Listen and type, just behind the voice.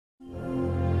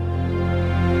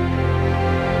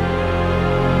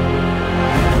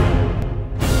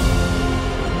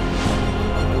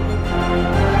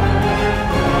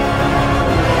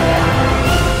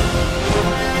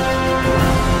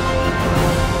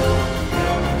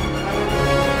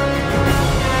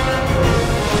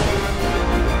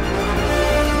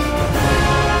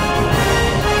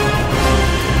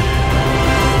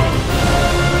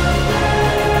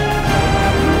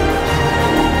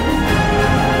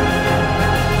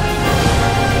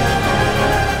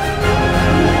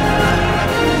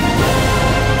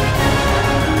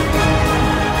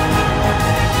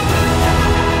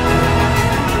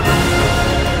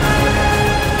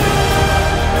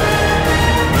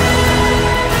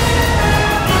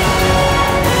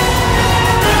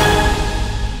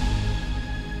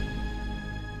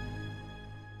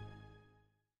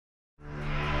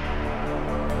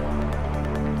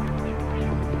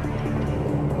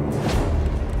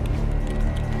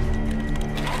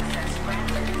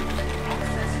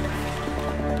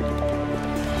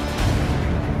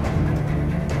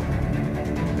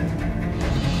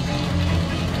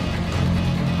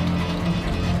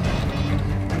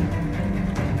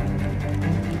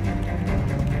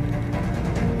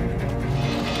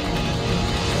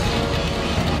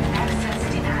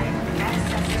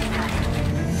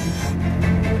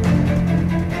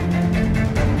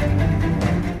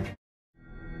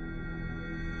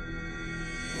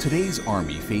Today's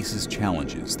Army faces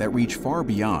challenges that reach far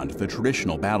beyond the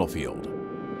traditional battlefield.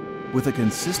 With a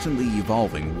consistently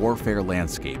evolving warfare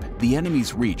landscape, the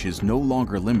enemy's reach is no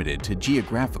longer limited to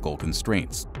geographical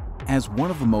constraints. As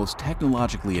one of the most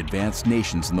technologically advanced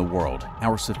nations in the world,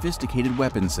 our sophisticated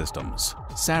weapon systems,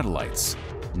 satellites,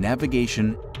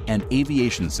 navigation, and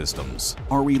aviation systems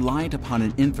are reliant upon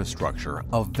an infrastructure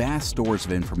of vast stores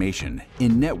of information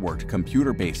in networked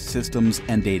computer-based systems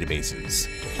and databases.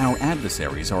 Our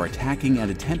adversaries are attacking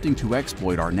and attempting to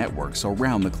exploit our networks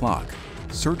around the clock,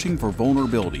 searching for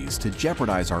vulnerabilities to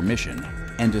jeopardize our mission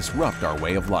and disrupt our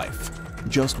way of life.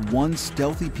 Just one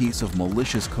stealthy piece of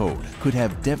malicious code could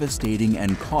have devastating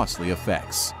and costly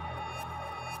effects.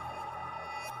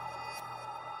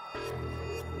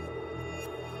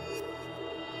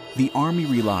 The Army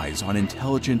relies on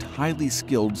intelligent, highly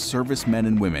skilled servicemen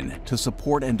and women to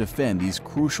support and defend these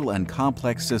crucial and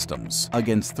complex systems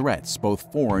against threats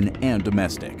both foreign and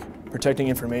domestic. Protecting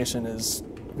information is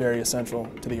very essential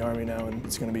to the Army now, and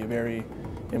it's going to be a very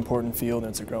important field, and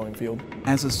it's a growing field.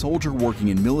 As a soldier working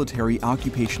in military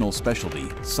occupational specialty,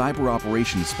 cyber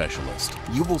operations specialist,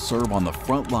 you will serve on the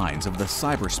front lines of the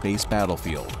cyberspace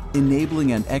battlefield,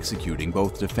 enabling and executing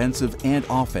both defensive and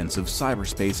offensive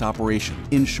cyberspace operations,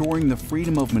 ensuring the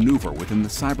freedom of maneuver within the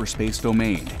cyberspace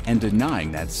domain, and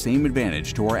denying that same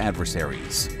advantage to our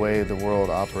adversaries. The way the world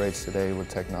operates today with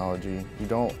technology, you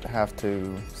don't have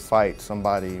to fight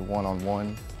somebody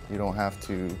one-on-one. You don't have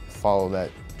to follow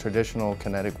that traditional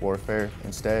kinetic warfare.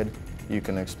 Instead, you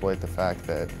can exploit the fact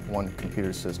that one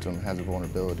computer system has a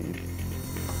vulnerability.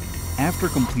 After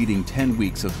completing 10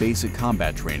 weeks of basic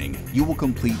combat training, you will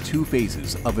complete 2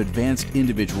 phases of advanced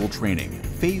individual training.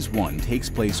 Phase 1 takes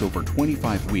place over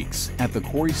 25 weeks at the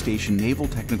Corey Station Naval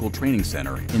Technical Training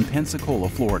Center in Pensacola,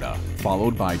 Florida,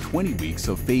 followed by 20 weeks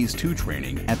of Phase 2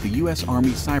 training at the U.S. Army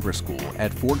Cyber School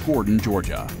at Fort Gordon,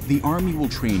 Georgia. The Army will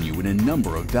train you in a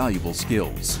number of valuable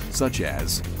skills, such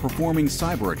as performing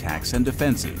cyber attacks and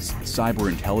defenses, cyber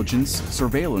intelligence,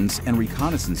 surveillance, and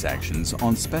reconnaissance actions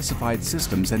on specified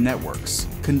systems and networks,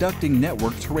 conducting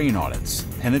network terrain audits,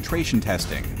 penetration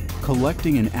testing,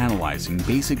 collecting and analyzing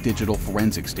basic digital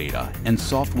forensics data and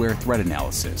software threat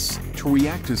analysis, to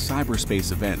react to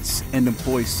cyberspace events and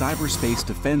employ cyberspace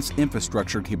defense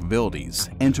infrastructure capabilities,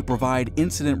 and to provide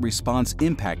incident response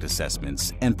impact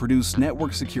assessments and produce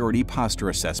network security posture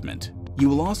assessment. You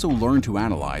will also learn to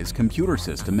analyze computer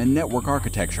system and network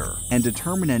architecture and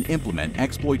determine and implement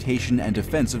exploitation and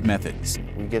defensive methods.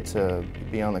 We get to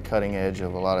be on the cutting edge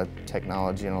of a lot of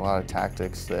technology and a lot of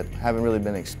tactics that haven't really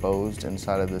been exposed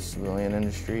inside of the civilian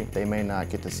industry. They may not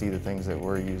get to see the things that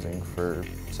we're using for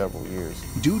several years.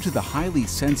 Due to the highly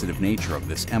sensitive nature of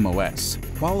this MOS,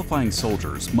 qualifying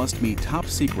soldiers must meet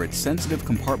top-secret sensitive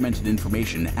compartmented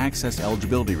information access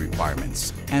eligibility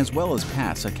requirements, as well as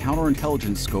pass a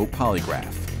counterintelligence scope polygraph.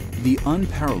 The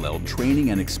unparalleled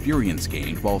training and experience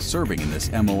gained while serving in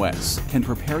this MOS can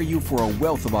prepare you for a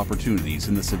wealth of opportunities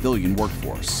in the civilian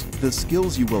workforce. The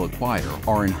skills you will acquire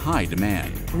are in high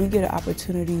demand. We get an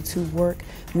opportunity to work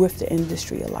with the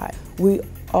industry a lot. We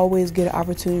always get an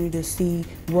opportunity to see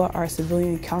what our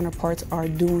civilian counterparts are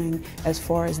doing as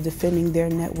far as defending their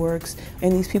networks,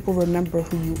 and these people remember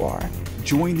who you are.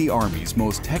 Join the Army's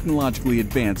most technologically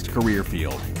advanced career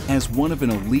field as one of an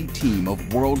elite team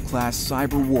of world-class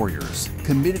cyber warriors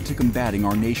committed to combating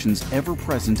our nation's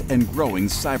ever-present and growing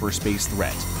cyberspace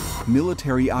threat.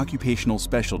 Military Occupational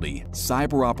Specialty,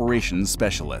 Cyber Operations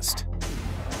Specialist.